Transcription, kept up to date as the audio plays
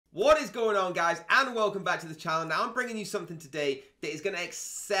What is going on, guys, and welcome back to the channel. Now I'm bringing you something today that is going to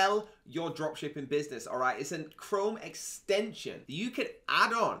excel your dropshipping business. All right, it's a Chrome extension that you can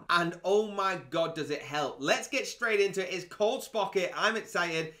add on, and oh my god, does it help. Let's get straight into it. It's called Spocket. I'm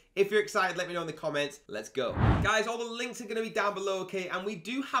excited. If you're excited, let me know in the comments. Let's go. Guys, all the links are going to be down below, okay? And we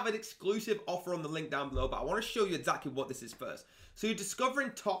do have an exclusive offer on the link down below, but I want to show you exactly what this is first. So you're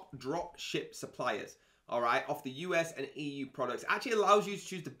discovering top dropship suppliers. All right, off the US and EU products. It actually allows you to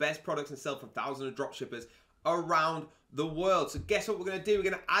choose the best products and sell from thousands of dropshippers around the world. So guess what we're gonna do? We're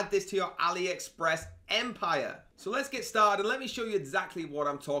gonna add this to your AliExpress empire. So let's get started and let me show you exactly what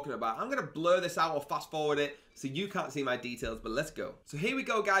I'm talking about. I'm gonna blur this out or fast forward it so you can't see my details, but let's go. So here we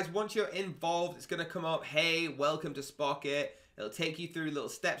go, guys. Once you're involved, it's gonna come up, hey, welcome to Spocket. It'll take you through little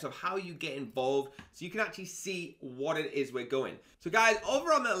steps of how you get involved so you can actually see what it is we're going. So guys,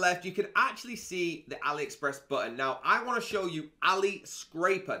 over on the left, you can actually see the AliExpress button. Now, I want to show you Ali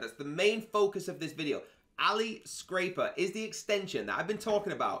Scraper. That's the main focus of this video. Ali Scraper is the extension that I've been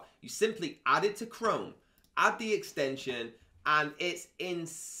talking about. You simply add it to Chrome, add the extension, and it's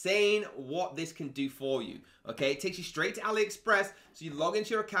insane what this can do for you. Okay, it takes you straight to AliExpress, so you log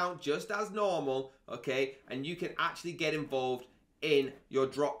into your account just as normal, okay, and you can actually get involved in your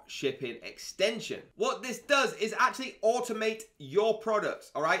drop shipping extension. What this does is actually automate your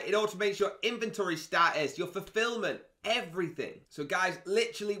products, all right? It automates your inventory status, your fulfillment, everything. So guys,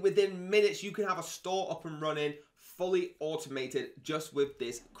 literally within minutes, you can have a store up and running, fully automated just with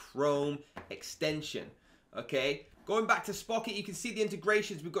this Chrome extension, okay? Going back to Spocket, you can see the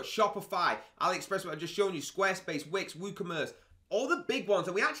integrations. We've got Shopify, AliExpress, what I've just shown you, Squarespace, Wix, WooCommerce, all the big ones.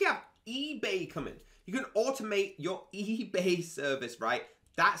 And we actually have eBay coming. You can automate your eBay service, right?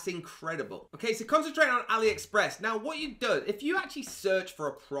 That's incredible. Okay, so concentrate on AliExpress. Now, what you do, if you actually search for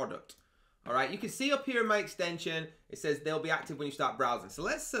a product, all right, you can see up here in my extension, it says they'll be active when you start browsing. So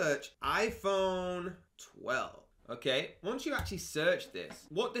let's search iPhone 12. Okay, once you actually search this,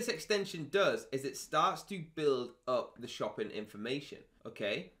 what this extension does is it starts to build up the shopping information.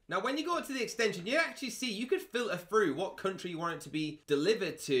 Okay, now when you go to the extension, you actually see you could filter through what country you want it to be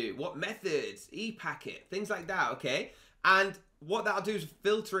delivered to, what methods, e-packet, things like that. Okay, and what that'll do is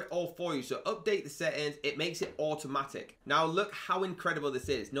filter it all for you. So update the settings, it makes it automatic. Now look how incredible this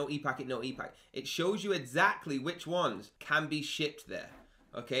is. No e-packet, no e-packet. It shows you exactly which ones can be shipped there.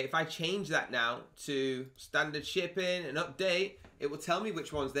 Okay, if I change that now to standard shipping and update, it will tell me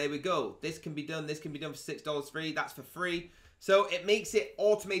which ones. There we go. This can be done. This can be done for $6 free. That's for free. So it makes it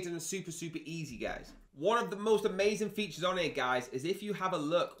automated and super, super easy, guys. One of the most amazing features on here, guys, is if you have a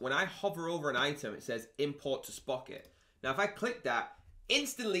look, when I hover over an item, it says import to Spocket. Now, if I click that,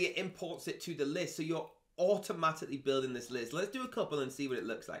 instantly it imports it to the list. So you're automatically building this list. Let's do a couple and see what it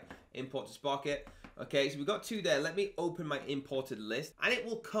looks like. Import to Spocket. Okay, so we've got two there. Let me open my imported list and it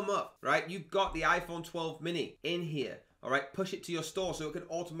will come up, right? You've got the iPhone 12 mini in here. All right, push it to your store so it can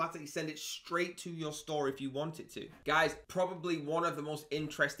automatically send it straight to your store if you want it to. Guys, probably one of the most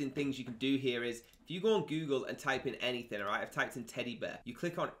interesting things you can do here is if you go on Google and type in anything, all right, I've typed in teddy bear. You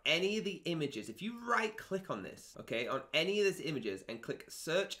click on any of the images. If you right click on this, okay, on any of these images and click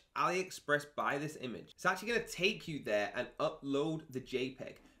search AliExpress by this image, it's actually gonna take you there and upload the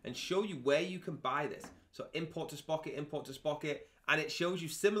JPEG and show you where you can buy this. So import to Spocket, and it shows you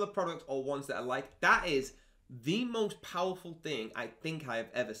similar products or ones that are like. That is the most powerful thing I think I have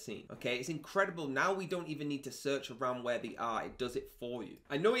ever seen. Okay, it's incredible. Now we don't even need to search around where they are. It does it for you.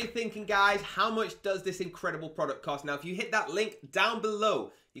 I know what you're thinking, guys. How much does this incredible product cost? Now, if you hit that link down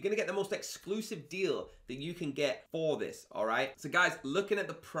below, you're gonna get the most exclusive deal that you can get for this, all right? So guys, looking at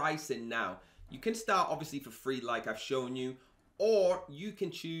the pricing now, you can start obviously for free like I've shown you, or you can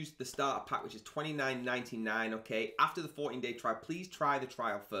choose the starter pack, which is $29.99, okay? After the 14-day trial, please try the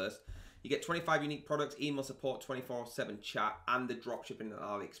trial first. You get 25 unique products, email support, 24/7 chat, and the dropshipping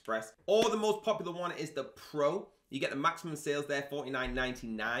on AliExpress. Or the most popular one is the Pro. You get the maximum sales there,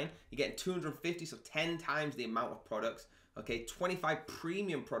 $49.99. You're getting 250, so 10 times the amount of products. Okay, 25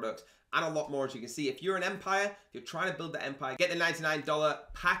 premium products, and a lot more, as you can see. If you're an empire, if you're trying to build the empire, get the $99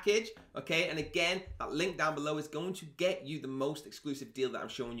 package, okay? And again, that link down below is going to get you the most exclusive deal that I'm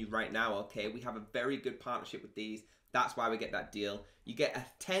showing you right now, okay? We have a very good partnership with these. That's why we get that deal. You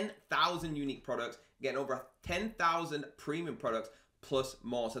get 10,000 unique products, you're getting over 10,000 premium products, plus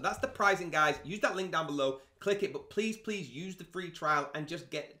more. So that's the pricing, guys. Use that link down below, click it, but please, please use the free trial and just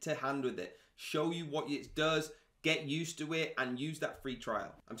get to hand with it. Show you what it does, get used to it, and use that free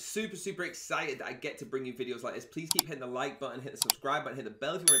trial. I'm super, super excited that I get to bring you videos like this. Please keep hitting the like button, hit the subscribe button, hit the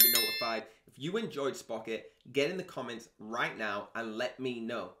bell if you want to be notified. If you enjoyed Spocket, get in the comments right now and let me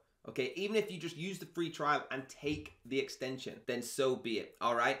know. Okay, even if you just use the free trial and take the extension, then so be it.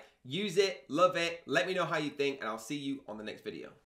 All right, use it, love it. Let me know how you think, and I'll see you on the next video.